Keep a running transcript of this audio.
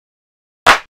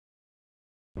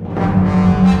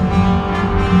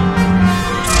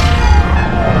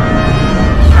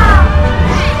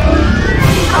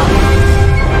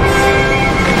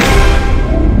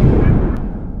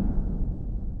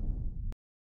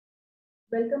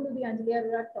Welcome to the Anjali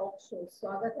Arora talk show.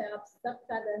 स्वागत है आप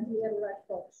सबका अंजलि अरोरा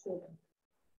टॉक शो में।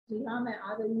 जी हाँ, मैं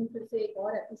आ गई हूँ फिर से एक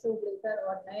और एपिसोड लेकर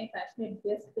और नए पैशनेट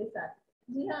गेस्ट के साथ।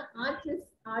 जी हाँ, आज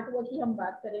जिस आर्ट वर्क की हम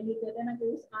बात करेंगे, कहते हैं ना कि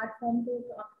उस आर्ट फॉर्म को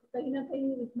कहीं ना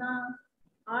कहीं इतना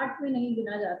आर्ट में नहीं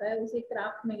गिना जाता है, उसे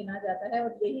क्राफ्ट में गिना जाता है,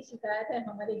 और यही शिकायत है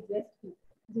हमारे गेस्ट की।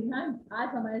 जी हाँ,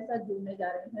 आज हमारे साथ जुड़ने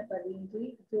जा रहे हैं परवीन जी,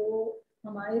 जो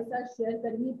हमारे साथ शेयर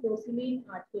करेंगी पोर्सिलेन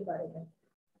आर्ट के बारे में,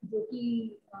 जो कि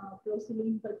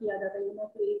पोर्सिलेन पर किया जाता है,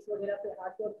 प्लेट्स वगैरह पे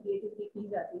आर्ट और क्रिएटिविटी की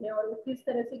जाती है, और वो किस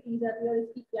तरह से की जाती है और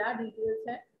इसकी क्या डिटेल्स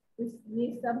है, ये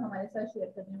सब हमारे साथ शेयर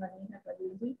करने वाली हैं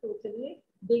परवीन जी। तो चलिए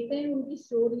देखते हैं उनकी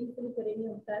स्टोरी, शुरू करेंगे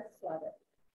उनका स्वागत।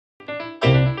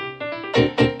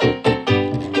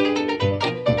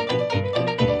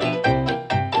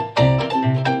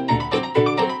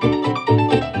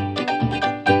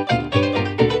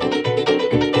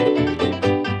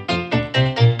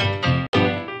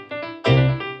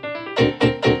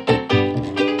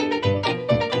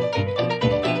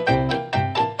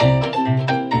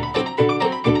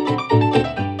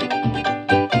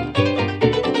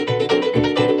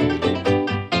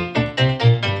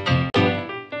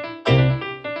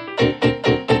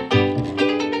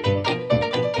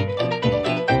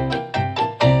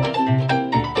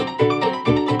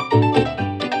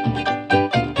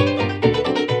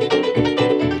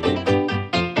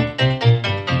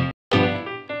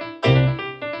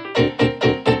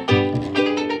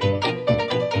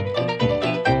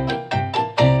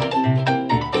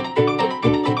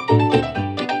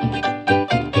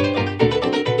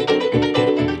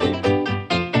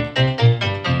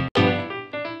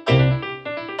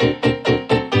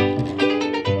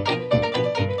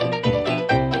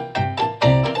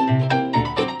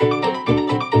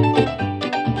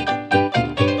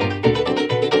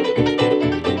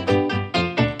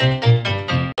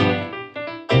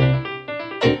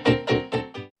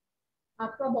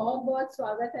 आपका बहुत बहुत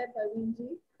स्वागत है परवीन जी,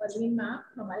 परवीन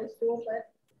मैम हमारे शो पर।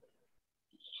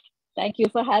 Thank you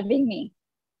for having me.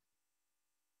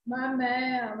 Ma'am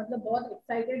मैं मतलब बहुत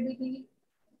एक्साइटेड भी थी।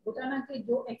 होता ना कि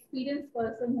जो एक्सपीरियंस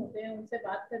पर्सन होते हैं उनसे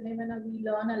बात करने में ना we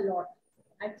learn a lot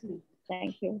actually.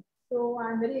 Thank you. So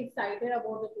I'm very excited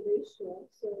about the today's show.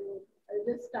 So I'll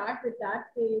just start with that.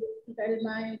 That is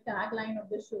my tagline of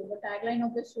the show. The tagline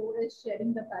of the show is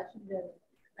sharing the passion journey,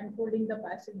 unfolding the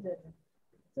passion journey.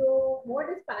 So what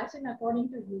is passion according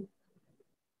to you?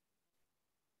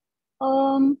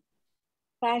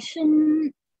 Passion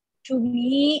to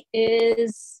me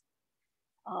is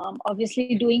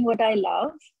obviously doing what I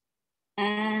love,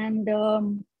 and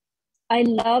I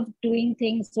love doing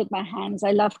things with my hands.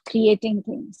 I love creating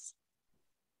things.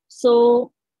 So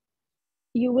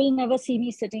you will never see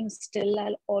me sitting still.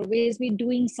 I'll always be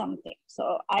doing something.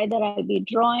 So either I'll be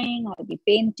drawing, I'll be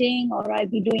painting, or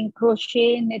I'll be doing crochet,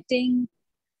 knitting,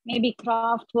 maybe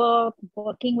craft work,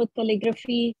 working with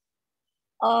calligraphy.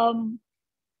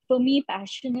 For me,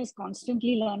 passion is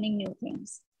constantly learning new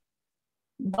things,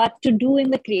 but to do in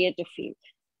the creative field.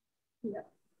 Yeah.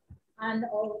 And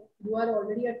you are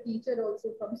already a teacher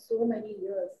also from so many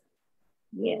years.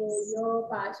 Yes. So your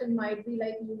passion might be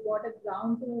like you got a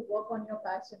ground to work on your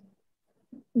passion.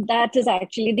 That is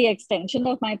actually the extension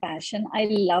of my passion. I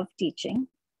love teaching.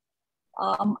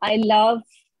 I love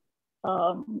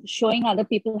showing other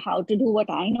people how to do what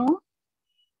I know.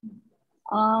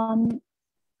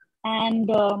 And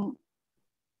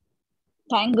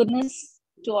thank goodness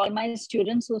to all my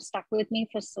students who stuck with me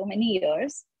for so many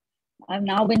years. I've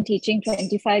now been teaching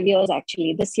 25 years,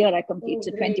 actually. This year I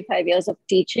completed 25 years of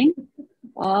teaching.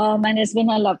 And it's been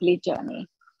a lovely journey.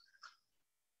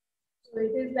 So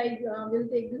it is like we'll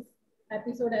take this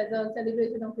episode as a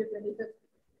celebration of your 25th.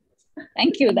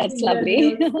 Thank you. That's lovely.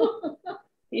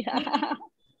 Yeah.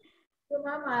 So,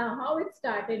 ma'am, how it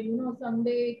started?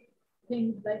 Someday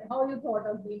things like how you thought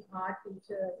of being art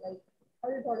teacher, like how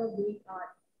you thought of doing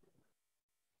art.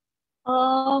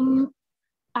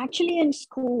 Actually, in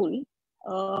school,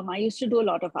 I used to do a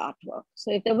lot of artwork.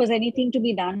 So if there was anything to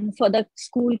be done for the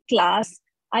school class,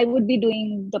 I would be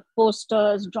doing the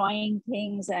posters, drawing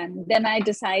things. And then I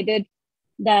decided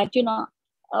that,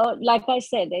 like I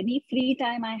said, any free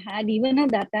time I had, even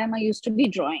at that time, I used to be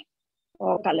drawing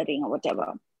or coloring or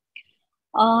whatever.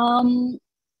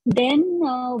 Then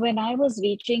when I was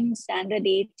reaching standard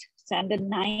 8, standard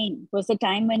 9 was the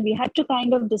time when we had to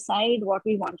kind of decide what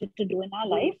we wanted to do in our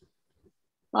life.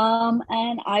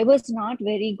 And I was not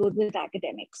very good with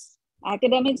academics.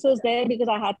 Academics was there because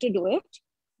I had to do it,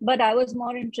 but I was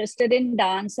more interested in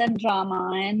dance and drama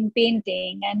and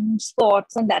painting and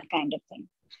sports and that kind of thing.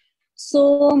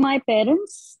 So my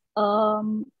parents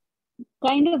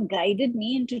kind of guided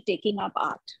me into taking up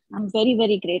art. I'm very,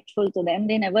 very grateful to them.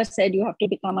 They never said you have to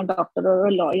become a doctor or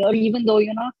a lawyer, even though,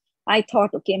 I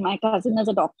thought, okay, my cousin is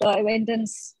a doctor. I went and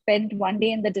spent one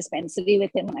day in the dispensary with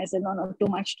him. And I said, no, too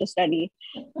much to study.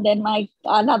 Then my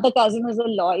another cousin is a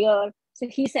lawyer. So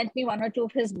he sent me one or two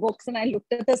of his books and I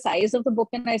looked at the size of the book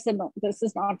and I said, no, this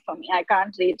is not for me. I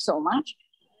can't read so much.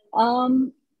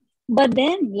 But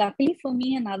then luckily for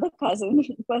me, another cousin,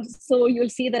 so you'll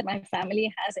see that my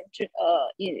family has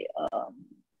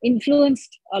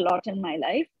influenced a lot in my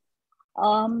life.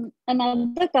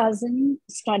 Another cousin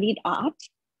studied art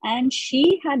and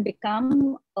she had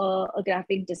become a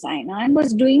graphic designer and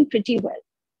was doing pretty well.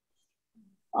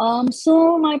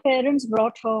 So my parents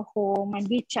brought her home and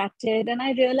we chatted and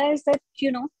I realized that,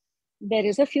 there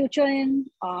is a future in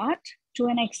art to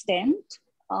an extent.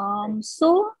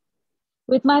 So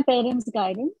with my parents'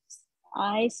 guidance,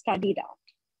 I studied art.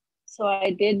 So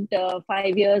I did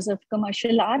 5 years of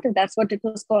commercial art. That's what it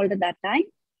was called at that time.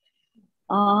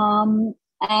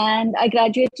 And I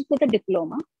graduated with a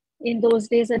diploma. In those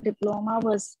days, a diploma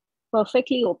was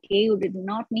perfectly okay. You did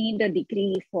not need a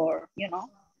degree for,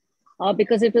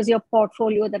 because it was your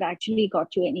portfolio that actually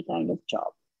got you any kind of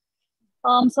job.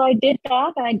 So I did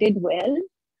that. I did well.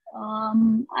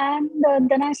 And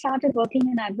then I started working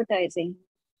in advertising.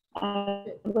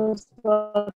 I was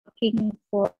working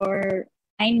for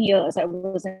 9 years. I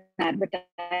was in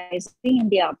advertising in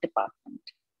the art department.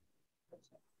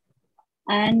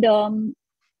 And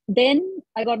then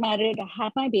I got married, I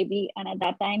had my baby. And at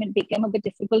that time, it became a bit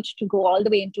difficult to go all the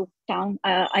way into town.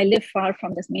 I live far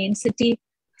from this main city.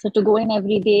 So to go in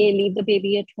every day, leave the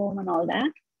baby at home and all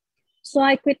that. So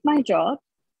I quit my job.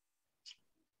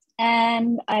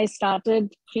 And I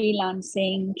started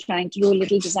freelancing, trying to do a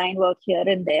little design work here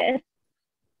and there.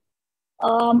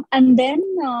 And then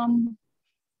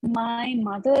my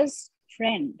mother's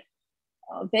friend,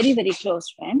 a very, very close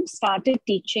friend, started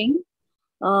teaching,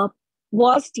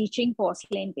 was teaching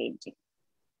porcelain painting.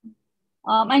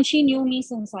 And she knew me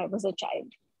since I was a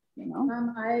child, I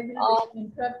will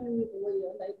interrupt you over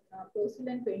here, like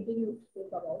porcelain painting you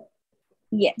spoke about.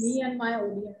 Yes. Me and my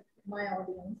audience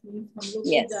means हम लोग को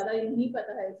Yes. ज़्यादा ये नहीं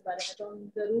पता है इस बारे में, तो हम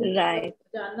जरूर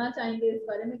जानना चाहेंगे इस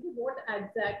बारे में कि what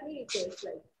exactly it is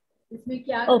like, इसमें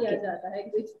क्या किया जाता है,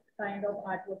 which kind of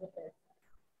artwork it is.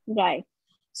 Right.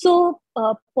 So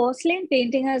porcelain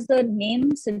painting, as the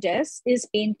name suggests, is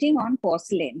painting on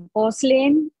porcelain.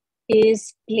 Porcelain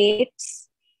is plates,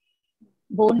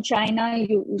 bone china.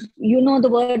 You know the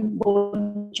word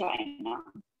bone china.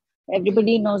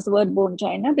 Everybody knows the word bone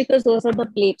china because those are the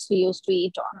plates we used to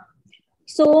eat on.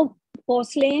 So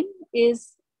porcelain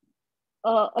is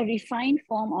a refined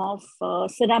form of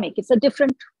ceramic. It's a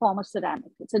different form of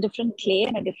ceramic. It's a different clay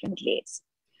and a different glaze.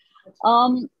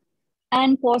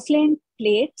 And porcelain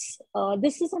plates,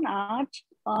 this is an art.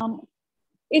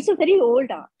 It's a very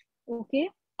old art, okay?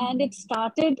 And it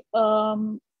started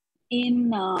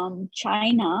in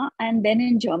China and then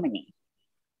in Germany.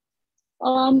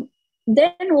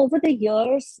 Then over the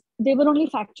years, they were only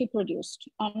factory produced.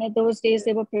 And in those days,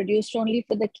 they were produced only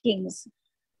for the kings.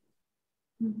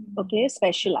 Okay,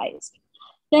 specialized.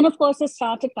 Then, of course, it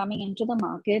started coming into the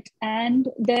market. And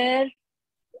there,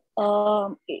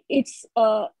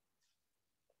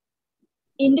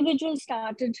 individuals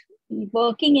started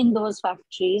working in those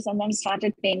factories and then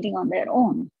started painting on their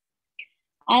own.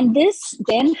 And this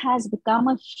then has become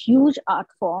a huge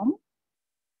art form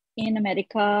in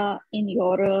America, in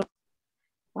Europe,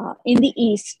 in the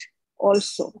East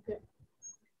also. Okay.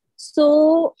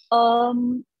 So,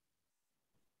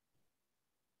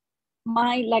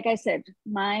 like I said,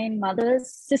 my mother's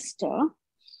sister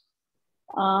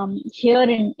here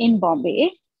in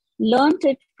Bombay learned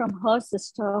it from her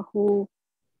sister who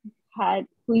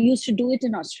used to do it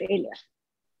in Australia.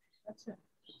 That's right.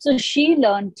 So she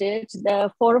learned it.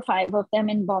 The 4 or 5 of them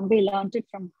in Bombay learned it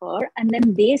from her, and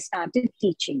then they started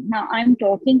teaching. Now I'm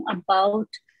talking about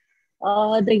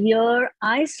the year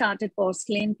I started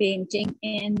porcelain painting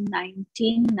in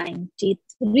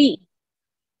 1993.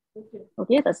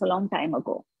 Okay, that's a long time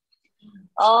ago.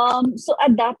 So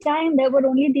at that time, there were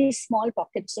only these small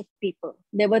pockets of people.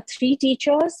 There were 3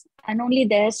 teachers and only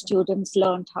their students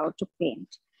learned how to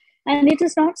paint. And it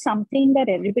is not something that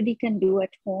everybody can do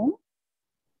at home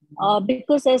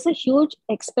because there's a huge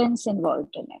expense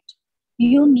involved in it.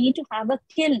 You need to have a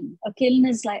kiln. A kiln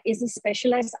is a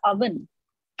specialized oven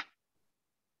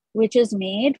which is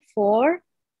made for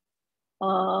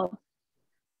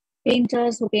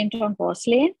painters who paint on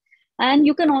porcelain. And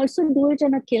you can also do it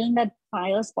in a kiln that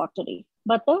fires pottery,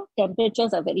 but the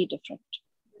temperatures are very different.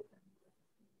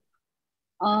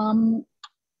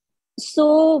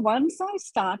 So once I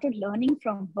started learning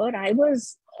from her, I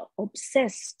was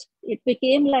obsessed. It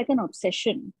became like an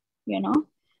obsession, you know.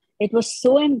 It was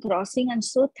so engrossing and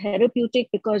so therapeutic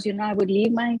because, you know, I would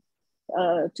leave my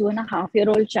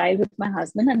 2.5-year-old child with my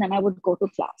husband, and then I would go to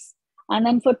class. And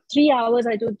then for 3 hours,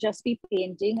 I would just be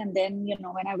painting. And then, you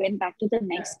know, when I went back to the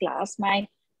next class, my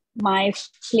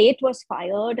plate was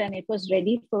fired and it was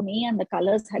ready for me, and the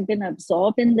colors had been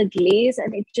absorbed in the glaze,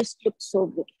 and it just looked so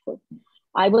beautiful.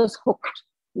 I was hooked,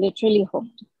 literally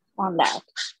hooked on that.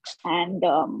 And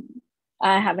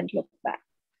I haven't looked back.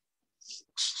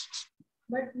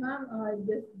 But ma'am,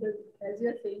 this as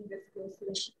you're saying this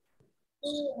closely,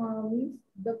 तो means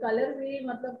the color way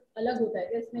मतलब अलग होता है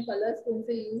क्या इसमें colours कौन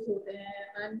से use होते हैं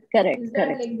and Correct, is that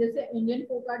correct. Like जैसे इंडियन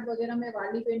फोक आर्ट वगैरह में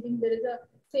वाली painting there is a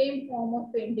same form of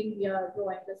painting we are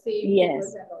drawing the same Yes,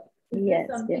 figures and all is this yes,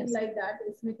 something yes. Like that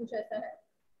इसमें कुछ ऐसा है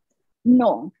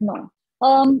No, no.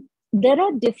 There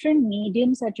are different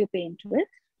mediums that you paint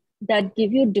with that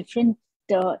give you different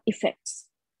effects.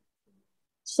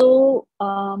 So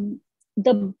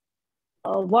the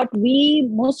what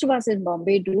most of us in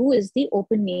Bombay do is the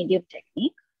open medium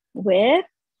technique, where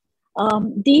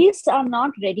these are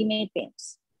not ready-made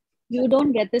paints. You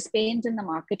don't get this paint in the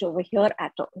market over here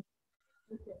at all.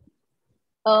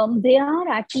 Okay. They are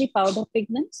actually powder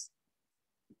pigments,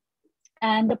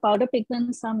 and the powder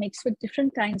pigments are mixed with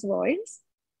different kinds of oils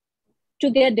to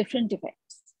get different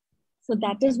effects. So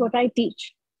that is what I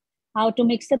teach: how to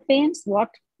mix the paints,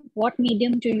 what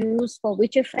medium to use for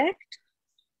which effect.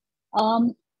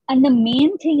 And the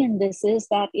main thing in this is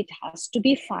that it has to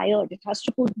be fired. It has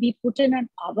to be put in an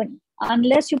oven.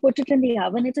 Unless you put it in the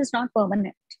oven, it is not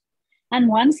permanent. And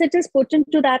once it is put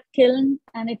into that kiln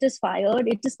and it is fired,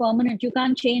 it is permanent. You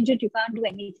can't change it. You can't do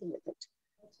anything with it.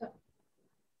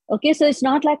 Okay, so it's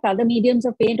not like other mediums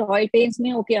of paint. Oil paints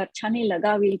में okay अच्छा नहीं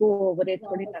लगा, we'll go over it,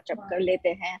 थोड़ी touch up कर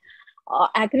लेते हैं.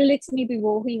 Acrylics में भी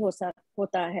वो ही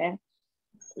होता है.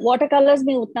 Watercolors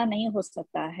में उतना नहीं हो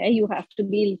सकता है. You have to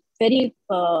be very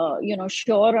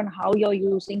sure on how you're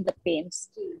using the paints.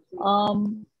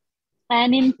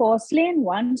 And in porcelain,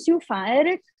 once you fire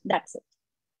it, that's it.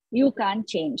 You can't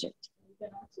change it.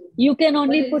 You can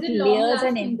only put layers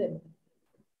and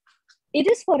it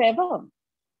is forever.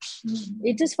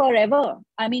 It is forever.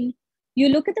 I mean, you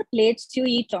look at the plates you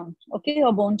eat on, okay,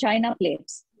 your bone china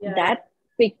plates. Yeah.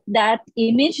 That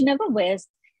image never wears.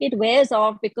 It wears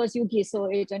off because you gesso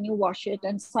it and you wash it.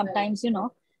 And sometimes,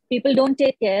 people don't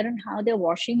take care in how they're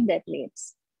washing their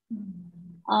plates.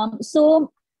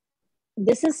 So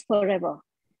this is forever.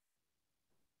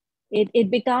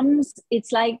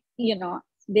 It's like,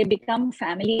 they become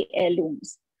family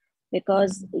heirlooms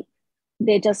because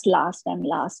they just last and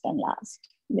last and last.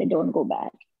 They don't go bad.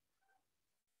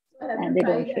 And they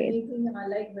don't fade. Anything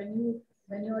like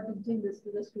when you are teaching this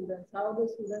to the students, how the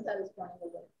students are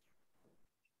responding to it?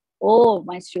 Oh,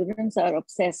 my students are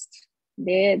obsessed.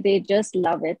 They just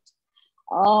love it.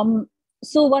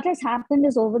 So what has happened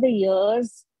is over the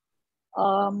years,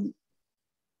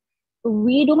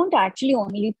 we don't actually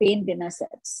only paint dinner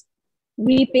sets.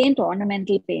 We paint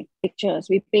ornamental pictures.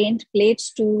 We paint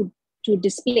plates to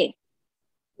display.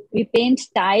 We paint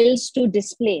tiles to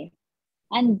display.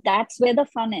 And that's where the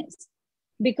fun is.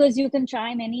 Because you can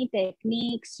try many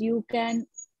techniques,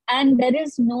 and there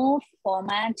is no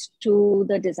format to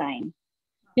the design.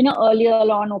 Earlier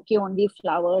on, okay, only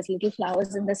flowers, little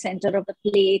flowers in the center of the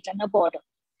plate and a border.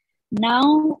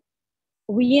 Now,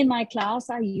 we in my class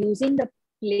are using the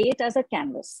plate as a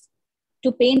canvas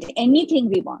to paint anything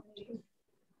we want.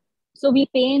 So we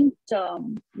paint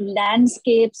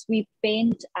landscapes, we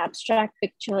paint abstract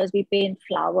pictures, we paint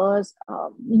flowers,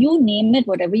 you name it,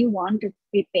 whatever you want,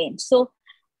 we paint. So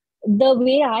the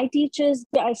way I teach is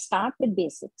I start with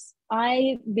basics.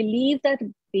 I believe that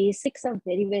basics are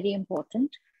very, very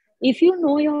important. If you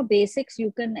know your basics,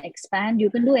 you can expand, you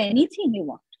can do anything you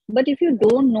want. But if you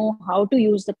don't know how to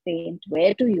use the paint,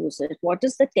 where to use it, what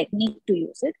is the technique to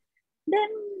use it,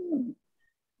 then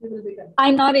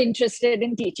I'm not interested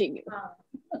in teaching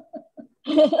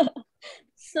you.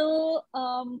 So,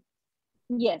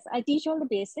 yes, I teach all the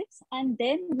basics, and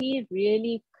then we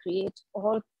really create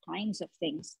all kinds of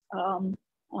things.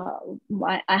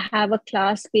 I have a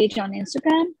class page on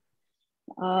Instagram.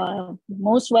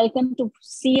 Most welcome to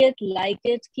see it, like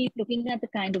it, keep looking at the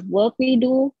kind of work we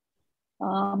do.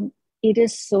 It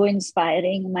is so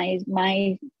inspiring.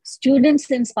 My students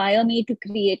inspire me to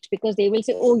create because they will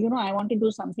say, oh, I want to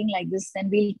do something like this. And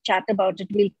we'll chat about it.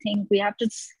 We'll think,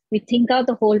 we think out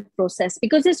the whole process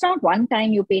because it's not one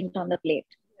time you paint on the plate.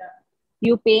 Yeah.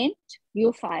 You paint,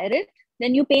 you fire it,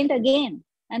 then you paint again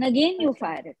and again you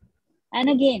fire it. And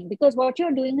again, because what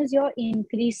you're doing is you're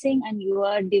increasing and you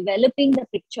are developing the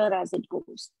picture as it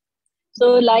goes.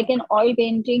 So like in oil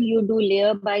painting, you do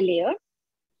layer by layer.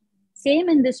 Same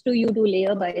in this too, you do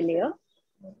layer by layer.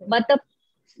 But the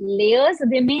layers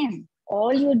remain.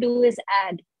 All you do is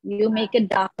add. You make it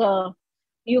darker.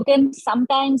 You can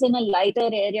sometimes in a lighter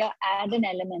area add an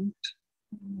element.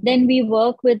 Then we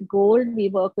work with gold. We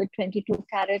work with 22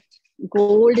 karat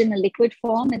gold in a liquid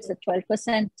form. It's a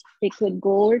 12% liquid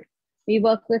gold. We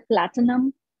work with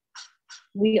platinum.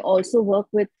 We also work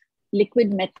with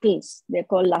liquid metals. They're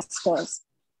called lusters.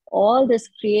 All this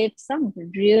creates some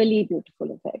really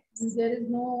beautiful effects. There is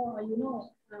no,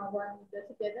 one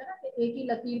जैसे कहते हैं ना कि एक ही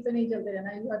लकीर पे नहीं चलते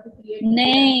रहना. You have to create.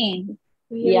 नहीं.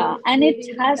 Yeah, and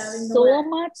it has so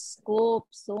much scope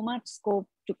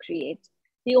to create.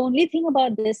 The only thing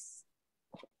about this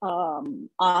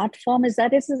art form is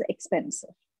that it is expensive.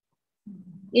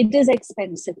 It is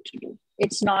expensive to do.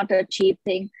 It's not a cheap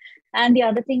thing. And the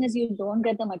other thing is you don't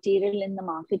get the material in the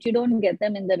market. You don't get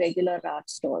them in the regular art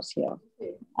stores here.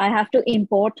 I have to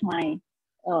import my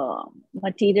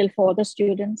material for the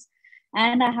students.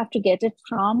 And I have to get it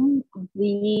from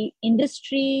the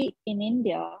industry in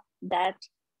India that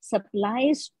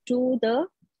supplies to the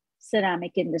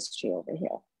ceramic industry over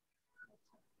here.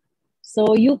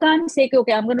 So you can't say,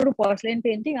 okay, I'm going to do porcelain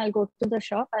painting. I'll go to the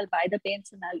shop, I'll buy the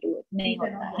paints and I'll do it. नहीं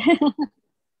होता है.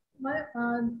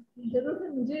 जरूर से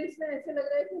मुझे इसमें ऐसे लग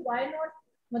रहा है कि why not,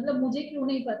 मतलब मुझे क्यों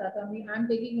नहीं पता था. I'm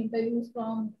taking interviews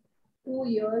from 2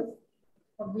 years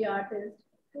of the artist.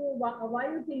 So why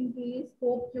you think कि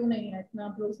scope क्यों नहीं है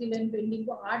इतना porcelain painting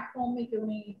को art form में क्यों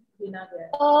नहीं गिना गया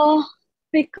है?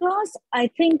 Because I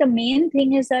think the main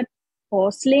thing is that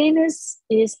porcelain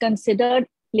is considered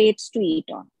plates to eat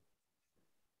on.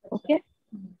 Okay.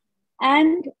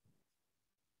 And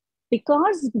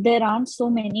because there aren't so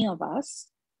many of us,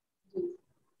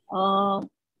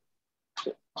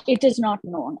 it is not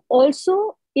known.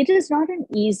 Also, it is not an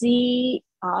easy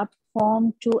art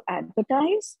form to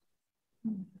advertise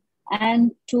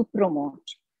and to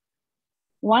promote.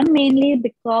 One, mainly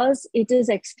because it is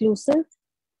exclusive,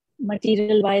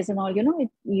 material-wise and all,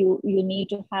 you need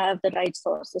to have the right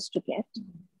sources to get.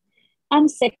 And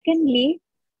secondly,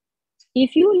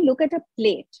 if you look at a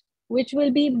plate, which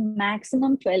will be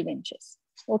maximum 12 inches,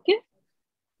 okay?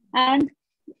 And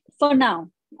for now,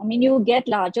 I mean, you get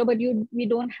larger, but we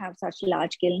don't have such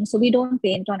large kilns, so we don't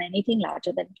paint on anything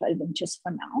larger than 12 inches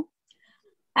for now.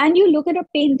 And you look at a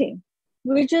painting,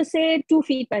 which is say 2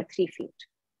 feet by 3 feet.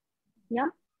 Yeah,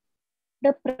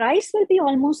 the price will be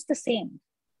almost the same.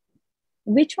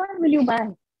 Which one will you buy?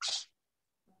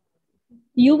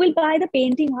 You will buy the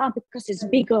painting because it's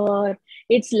bigger,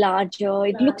 it's larger,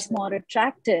 it looks more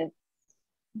attractive.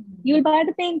 You'll buy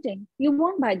the painting. You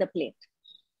won't buy the plate.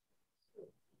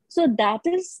 So that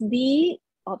is the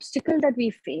obstacle that we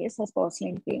face as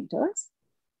porcelain painters,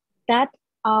 that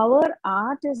our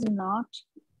art is not,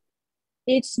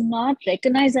 it's not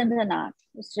recognized as an art.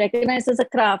 It's recognized as a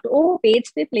craft. Oh,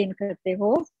 page pe plain karte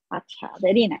ho. Acha,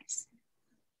 very nice.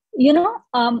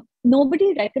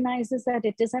 Nobody recognizes that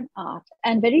it is an art.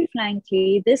 And very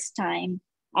frankly, this time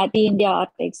at the India Art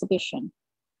Exhibition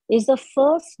is the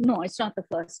first, no, it's not the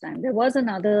first time. There was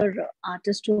another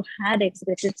artist who had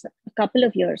exhibited a couple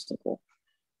of years ago.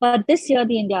 But this year,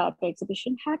 the India Art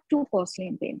Exhibition had 2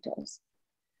 porcelain painters.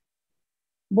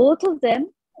 Both of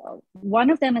them, one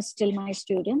of them is still my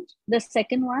student. The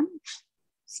second one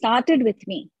started with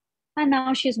me. And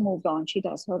now she's moved on. She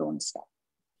does her own stuff.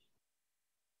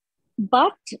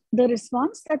 But the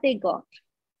response that they got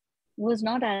was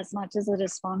not as much as the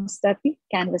response that the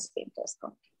canvas painters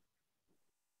got.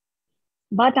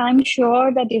 But I'm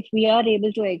sure that if we are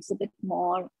able to exhibit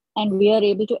more and we are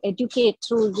able to educate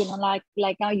through,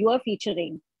 like now you are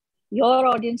featuring, your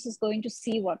audience is going to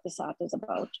see what this art is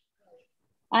about.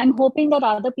 I'm hoping that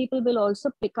other people will also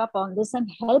pick up on this and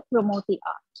help promote the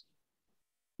art.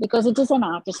 Because it is an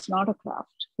art, it's not a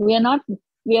craft. We're not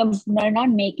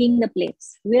making the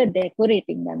plates. We are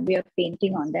decorating them. We are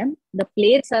painting on them. The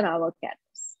plates are our canvas.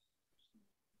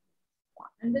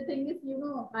 And the thing is,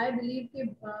 I believe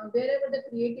that wherever the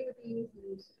creativity is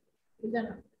used,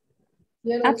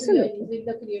 here also you are using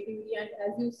the creativity. And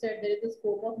as you said, there is a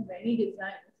scope of many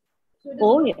designs. So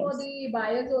it is for the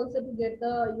buyers also to get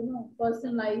the,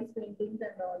 personalized paintings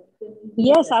and all.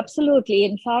 Yes, absolutely.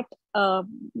 In fact,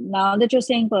 now that you're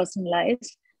saying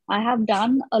personalized, I have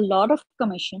done a lot of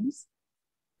commissions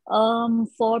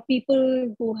for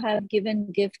people who have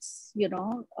given gifts.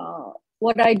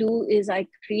 What I do is I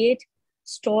create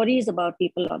stories about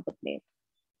people on the plate.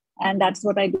 And that's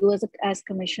what I do as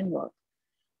commission work.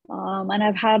 And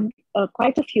I've had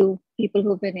quite a few people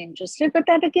who've been interested. But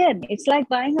that again, it's like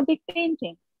buying a big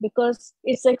painting because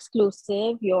it's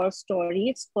exclusive, your story,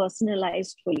 it's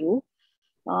personalized for you.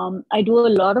 I do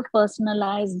a lot of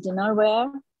personalized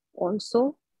dinnerware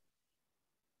also.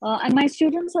 And my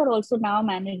students are also now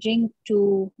managing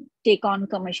to take on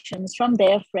commissions from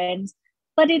their friends,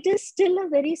 but it is still a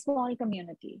very small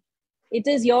community. It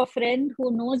is your friend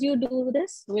who knows you do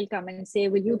this will come and say,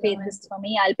 will you paint this for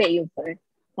me? I'll pay you for it.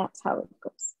 That's how it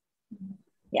goes.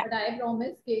 Yeah. But I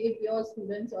promise if your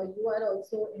students or you are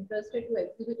also interested to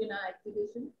exhibit in our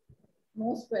exhibition,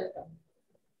 most welcome.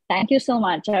 Thank you so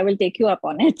much. I will take you up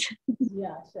on it.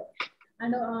 Yeah, sure.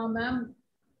 And ma'am,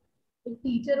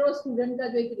 teacher or student का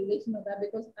जो एक relation होता है,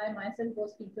 because I myself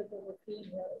was teacher for 15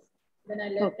 years. Then I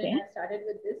left and I started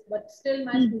with this, but still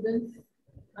my students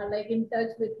are like in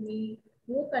touch with me.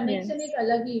 वो connection एक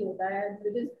अलग ही होता है.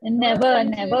 It is never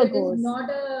goes. It is not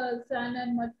a son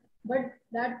and much, but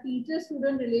that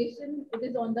teacher-student relation, it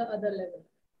is on the other level.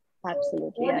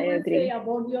 Absolutely, so what I do you agree. Say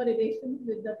about your relations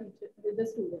with the teacher, with the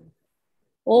students?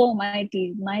 Oh, my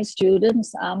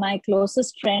students are my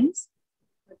closest friends.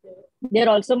 Okay. They're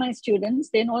also my students.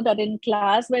 They know that in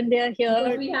class when they're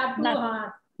here, we have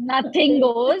to, nothing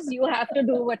goes. You have to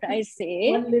do what I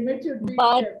say. One limit should be kept,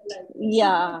 like.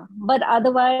 Yeah, but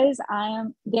otherwise,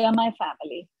 they are my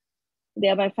family. They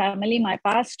are my family, my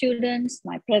past students,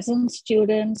 my present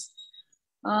students.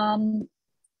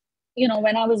 You know,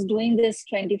 when I was doing this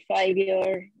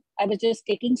 25-year, I was just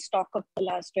taking stock of the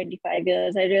last 25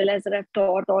 years. I realized that I've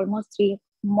taught almost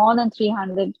more than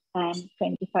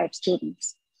 325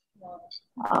 students.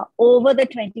 Over the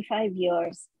 25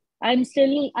 years. I'm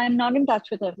not in touch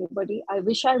with everybody. I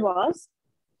wish I was,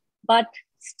 but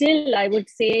still I would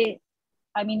say,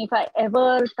 I mean, if I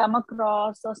ever come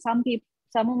across or some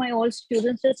of my old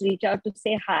students just reach out to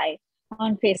say hi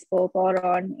on Facebook or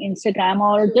on Instagram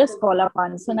or just call up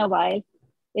once in a while.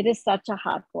 It is such a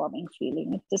heartwarming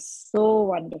feeling. It is so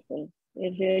wonderful.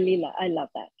 It really, I love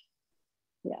that.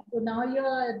 Yeah. So now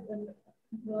you're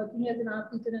working as an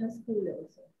art teacher in a school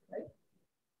also, right?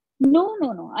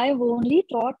 No. I've only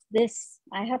taught this.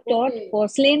 I have taught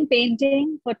porcelain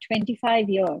painting for 25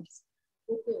 years.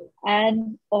 Okay.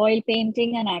 And oil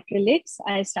painting and acrylics,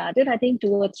 I started, I think, 2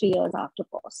 or 3 years after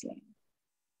porcelain.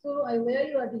 So where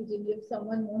you are teaching? If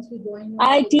someone wants to join you?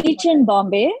 I teach in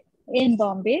Bombay. In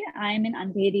Bombay, I'm in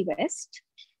Andheri West.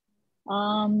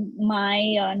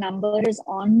 My number is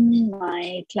on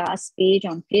my class page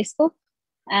on Facebook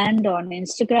and on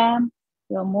Instagram.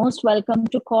 You're most welcome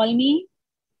to call me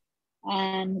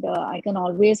and I can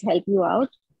always help you out.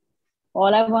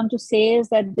 All I want to say is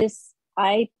that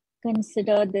I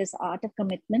consider this art a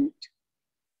commitment.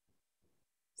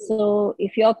 So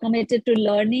if you're committed to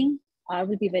learning, I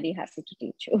will be very happy to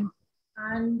teach you.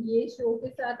 And ये show के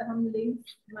साथ हम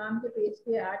links ma'am के page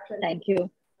पे add करेंगे. Thank you.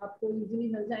 आपको easily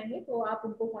मिल जाएंगे, तो आप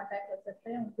उनको कांटेक्ट कर सकते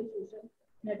हैं उनके सोशल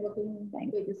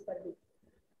नेटवर्किंग पेजेस पर भी.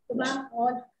 तो मैम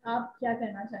और आप क्या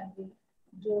कहना चाहेंगे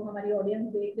जो हमारी ऑडियंस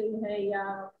देख रही है या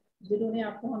जिन्होंने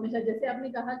आपको हमेशा, जैसे आपने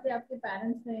कहा कि आपके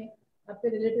पेरेंट्स ने, आपके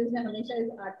रिलेटिव्स ने हमेशा इस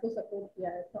आर्ट को सपोर्ट किया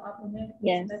है, तो आप उन्हें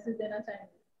मैसेज देना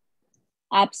चाहेंगे?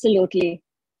 Absolutely.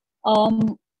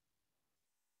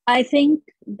 I think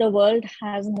the world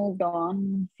has moved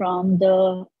on from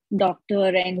the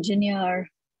doctor, engineer,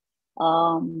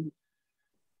 from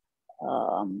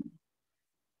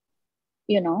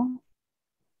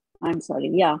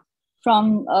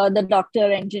the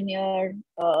doctor, engineer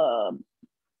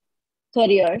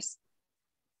careers.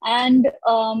 And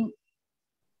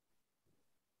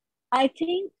I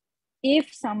think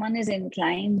if someone is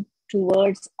inclined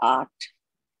towards art,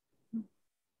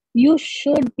 you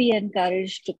should be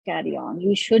encouraged to carry on.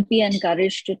 You should be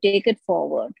encouraged to take it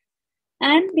forward.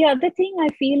 And the other thing I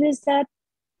feel is that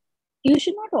you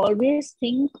should not always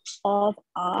think of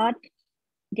art,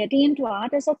 getting into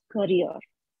art as a career.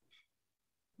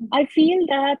 I feel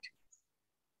that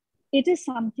it is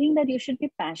something that you should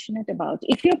be passionate about.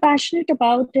 If you're passionate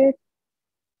about it,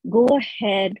 go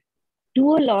ahead,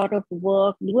 do a lot of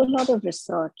work, do a lot of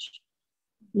research,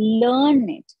 learn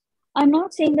it. I'm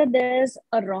not saying that there's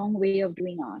a wrong way of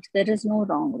doing art. There is no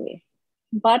wrong way.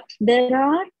 But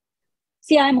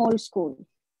I'm old school.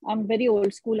 I'm very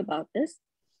old school about this.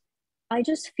 I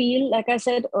just feel, like I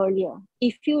said earlier,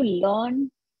 if you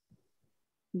learn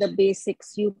the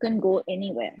basics, you can go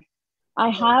anywhere. I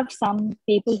have some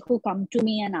people who come to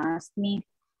me and ask me,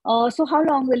 so how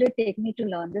long will it take me to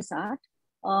learn this art?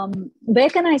 Where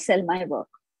can I sell my work?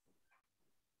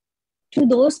 To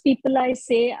those people, I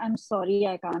say, I'm sorry,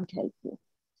 I can't help you.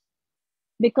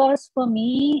 Because for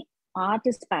me, art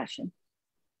is passion.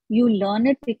 You learn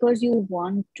it because you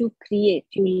want to create.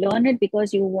 You learn it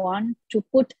because you want to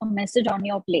put a message on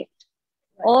your plate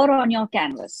or on your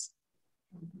canvas.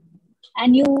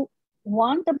 And you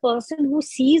want the person who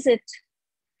sees it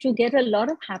to get a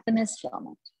lot of happiness from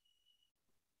it.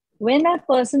 When that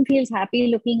person feels happy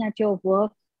looking at your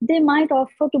work, they might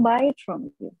offer to buy it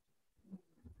from you.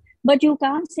 But you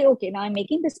can't say, okay, now I'm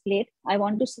making this plate, I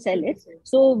want to sell it.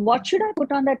 So what should I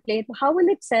put on that plate? How will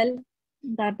it sell?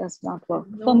 That does not work.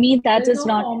 For me, that is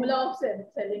not. Formula of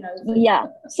selling. Yeah.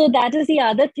 So that is the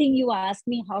other thing you asked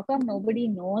me. How come nobody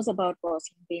knows about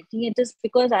porcelain painting? It is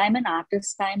because I'm an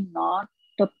artist. I'm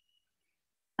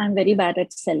very bad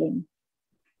at selling.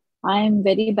 I'm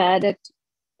very bad at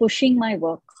pushing my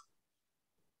work.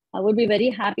 I would be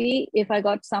very happy if I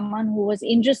got someone who was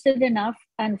interested enough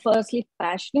and firstly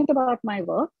passionate about my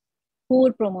work, who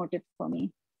would promote it for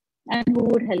me and who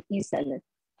would help me sell it.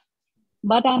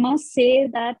 But I must say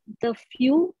that the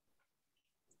few,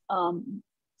 and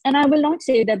I will not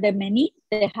say that there are many,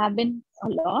 there have been a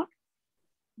lot,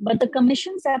 but the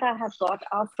commissions that I have got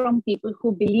are from people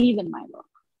who believe in my work.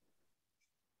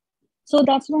 So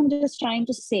that's what I'm just trying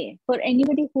to say. For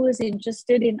anybody who is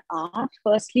interested in art,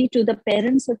 firstly, to the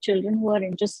parents of children who are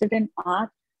interested in art,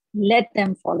 let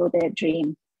them follow their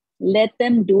dream. Let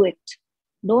them do it.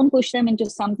 Don't push them into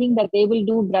something that they will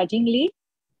do grudgingly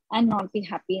and not be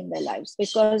happy in their lives.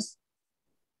 Because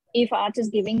if art is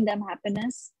giving them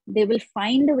happiness, they will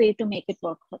find a way to make it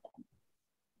work for them.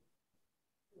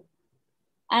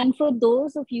 And for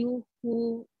those of you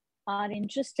who are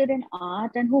interested in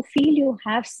art and who feel you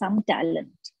have some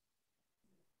talent,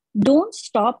 don't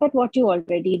stop at what you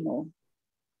already know.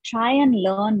 Try and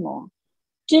learn more.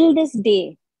 Till this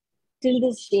day,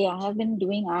 I have been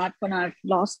doing art for I've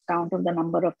lost count of the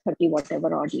number of 30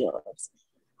 whatever odd years.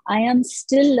 I am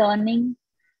still learning.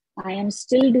 I am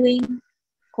still doing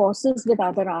courses with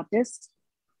other artists,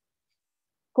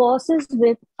 courses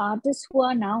with artists who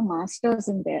are now masters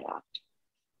in their art.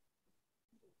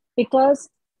 Because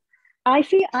I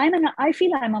feel I'm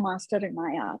a master in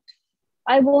my art.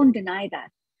 I won't deny that.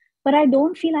 But I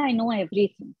don't feel I know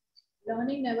everything.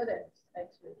 Learning never ends,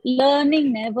 actually.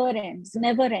 Learning never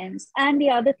ends. And the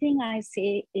other thing I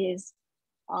say is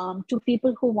to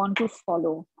people who want to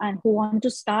follow and who want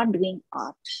to start doing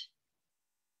art.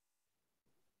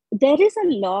 There is a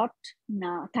lot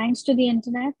now, thanks to the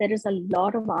internet, there is a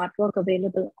lot of artwork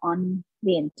available on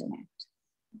the internet.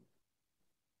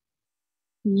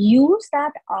 Use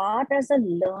that art as a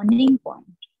learning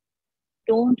point.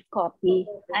 Don't copy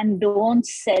and don't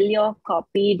sell your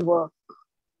copied work.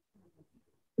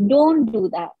 Don't do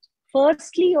that.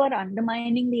 Firstly, you're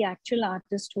undermining the actual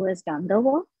artist who has done the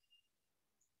work.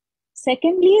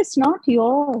 Secondly, it's not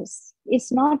yours.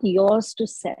 It's not yours to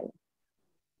sell.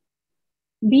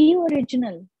 Be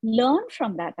original. Learn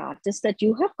from that artist that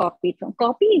you have copied from.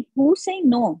 Copy. Who's saying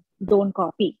no? Don't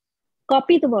copy.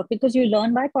 Copy the work because you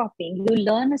learn by copying. You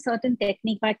learn a certain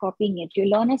technique by copying it. You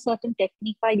learn a certain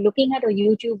technique by looking at a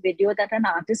YouTube video that an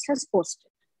artist has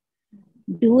posted.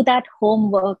 Do that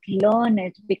homework, learn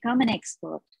it, become an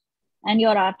expert, and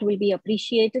your art will be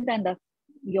appreciated and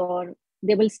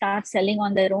they will start selling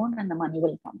on their own and the money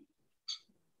will come.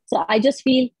 So I just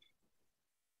feel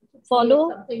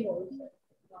follow,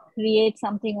 create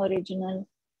something original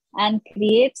and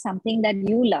create something that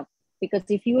you love, because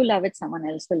if you love it, someone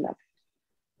else will love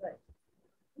it. Right.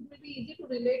 It will be easy to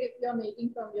relate if you are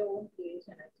making from your own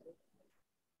creation, actually.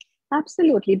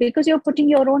 Absolutely, because you're putting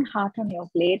your own heart on your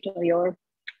plate or your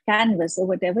canvas or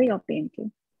whatever you're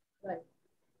painting. Right.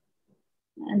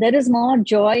 And there is more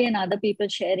joy in other people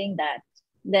sharing that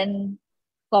than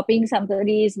copying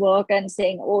somebody's work and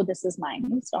saying, oh, this is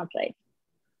mine. It's not right.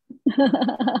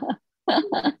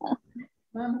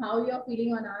 Ma'am, how you're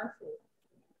feeling on our show?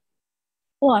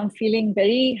 Oh, I'm feeling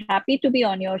very happy to be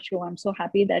on your show. I'm so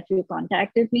happy that you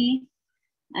contacted me.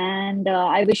 And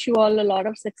I wish you all a lot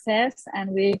of success.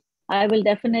 And I will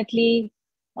definitely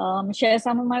share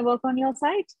some of my work on your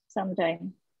site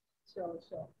sometime. Sure.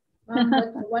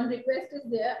 But one request is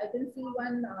there. I can see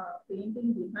one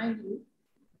painting behind you.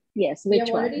 Yes, which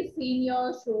which one? We have already seen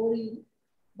your show reel,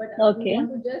 but okay. we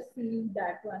want to just see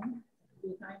that one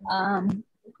behind.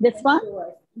 This one?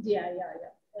 Yeah.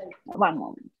 Right. One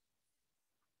moment.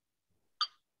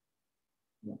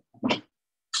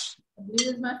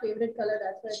 Blue is my favorite color.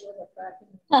 That's why it was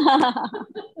attracting.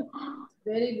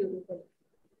 Very beautiful.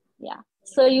 Yeah.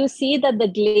 So you see that the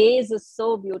glaze is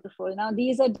so beautiful. Now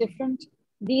these are different.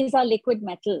 These are liquid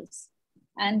metals,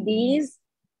 and these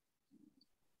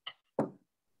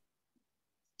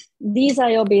are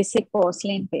your basic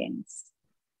porcelain paints.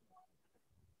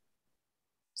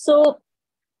 So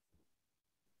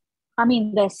I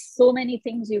mean, there's so many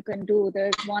things you can do.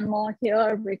 There's one more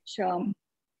here, which,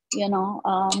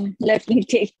 let me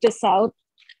take this out.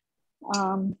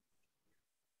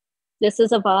 This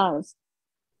is a vase.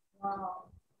 Wow.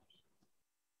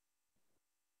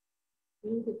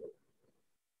 Beautiful.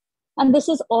 And this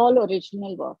is all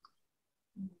original work.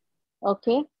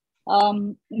 Okay.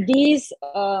 These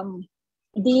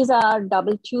are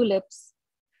double tulips,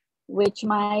 which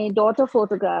my daughter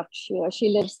photographed. She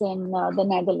lives in the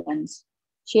Netherlands.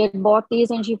 She had bought these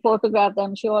and she photographed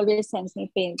them. She always sends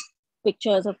me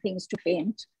pictures of things to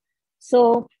paint.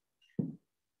 So,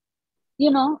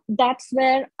 that's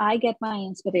where I get my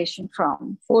inspiration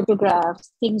from.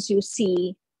 Photographs, things you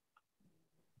see,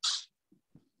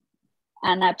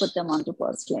 and I put them onto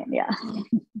porcelain. Yeah.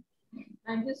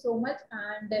 Thank you so much.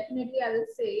 And definitely I will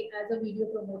say, as a video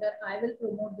promoter, I will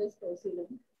promote this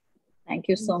porcelain. Thank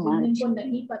you so much. जिनको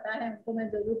नहीं पता है उनको मैं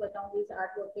जरूर बताऊंगी इस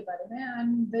art work के बारे में. And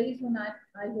very soon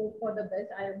I hope for the best.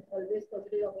 I am always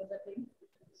positive about the thing.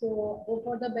 So hope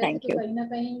for the best. Thank you. तो कहीं ना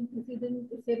कहीं किसी दिन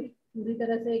इसे भी पूरी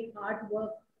तरह से एक आर्ट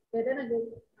वर्क कहते हैं ना, जो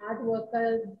आर्ट वर्क का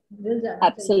मिल जाना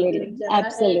Absolutely.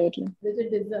 Absolutely. Which it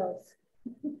deserves.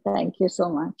 Thank you so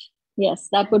much. Yes,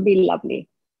 that would be lovely.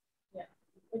 Yeah,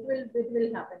 it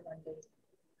will happen one day.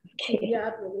 Okay. We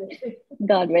are progressing.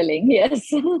 God willing,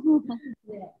 yes.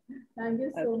 Yeah. Thank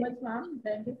you so Okay. much, ma'am.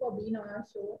 Thank you for being on our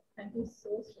show. Thank you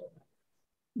so much.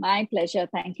 My pleasure.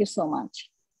 Thank you so much.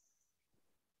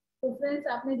 तो friends,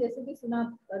 आपने जैसे कि सुना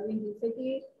परवीन जी से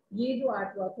कि ये जो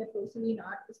art work है पोर्सिलिन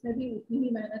आर्ट, इसमें भी उतनी ही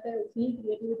मेहनत है, उतनी ही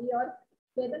क्रिएटिविटी, और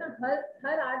कहते हैं ना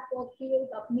हर आर्ट वर्क की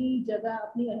एक अपनी जगह,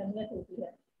 अपनी अहमियत होती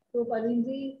है. तो परवीन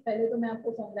जी, पहले तो मैं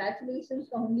आपको कॉन्ग्रेचुलेशन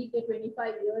कहूंगी कि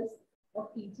 25 years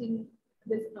of teaching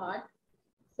this art.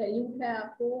 Salute है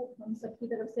आपको, हम सबकी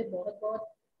तरफ से बहुत बहुत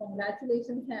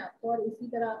कॉन्ग्रेचुलेशन है आपको. और इसी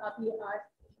तरह आप ये आर्ट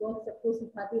वर्क सबको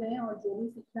सिखाते रहें, और जो भी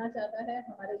सीखना चाहता है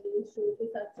हमारे लिए शो के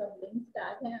साथ सब लिंक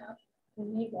टैग हैं, आप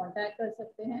उन्हें कांटेक्ट कर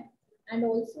सकते हैं. एंड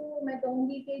ऑल्सो मैं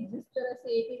कहूँगी कि जिस तरह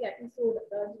से एक एक episode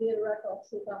Anjali Arora talk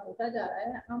show का होता जा रहा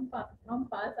है, हम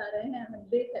पास आ रहे हैं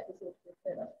 100 एपिसोड की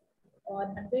तरफ. और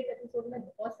 100 एपिसोड में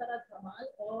बहुत सारा धमाल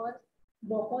और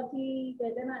बहुत ही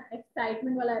कहते हैं ना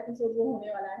एक्साइटमेंट वाला एपिसोड वो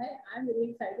होने वाला है. I am very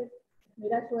excited.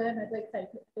 मेरा शो है, मैं तो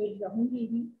एक्साइटेड रहूंगी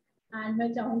ही. एंड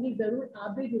मैं चाहूंगी जरूर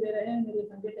आप भी जुड़े रहें मेरे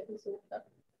 100 एपिसोड तक.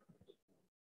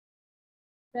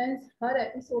 फ्रेंड्स, हर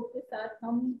एपिसोड के साथ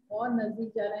हम और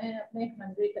नजदीक जा रहे हैं अपने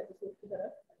 100 एपिसोड की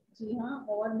तरफ. जी हाँ,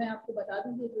 और मैं आपको बता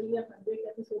दूं कि जो ये 100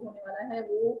 एपिसोड होने वाला है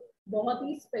वो बहुत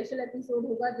ही स्पेशल एपिसोड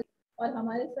होगा. और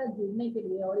हमारे साथ जुड़ने के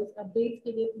लिए और इस अपडेट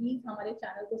के लिए प्लीज हमारे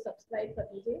चैनल को सब्सक्राइब कर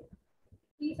दीजिए.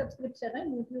 फ्री सब्सक्रिप्शन है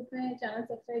यूट्यूब में. चैनल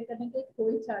सब्सक्राइब करने के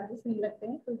कोई चार्जेस नहीं लगते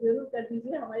हैं, तो जरूर कर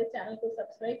दीजिए हमारे चैनल को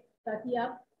सब्सक्राइब, ताकि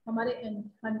आप हमारे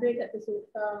 100 एपिसोड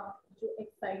का जो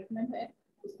एक्साइटमेंट है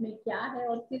उसमें क्या है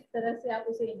और किस तरह से आप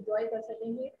उसे एंजॉय कर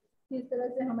सकेंगे, किस तरह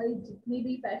से हमारी जितनी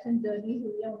भी पैशन जर्नी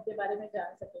हुई है उनके बारे में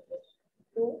जान सकेंगे.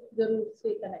 तो जरूर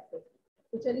स्टे कनेक्टेड.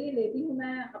 तो चलिए लेती हूँ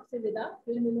मैं आपसे विदा.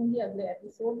 फिर मिलूंगी अगले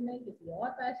एपिसोड में किसी और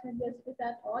पैशनेट गेस्ट के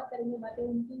साथ, और करेंगे बातें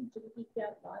उनकी जिनकी क्या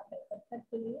बात है. तब तक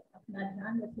के लिए अपना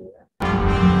ध्यान रखिएगा.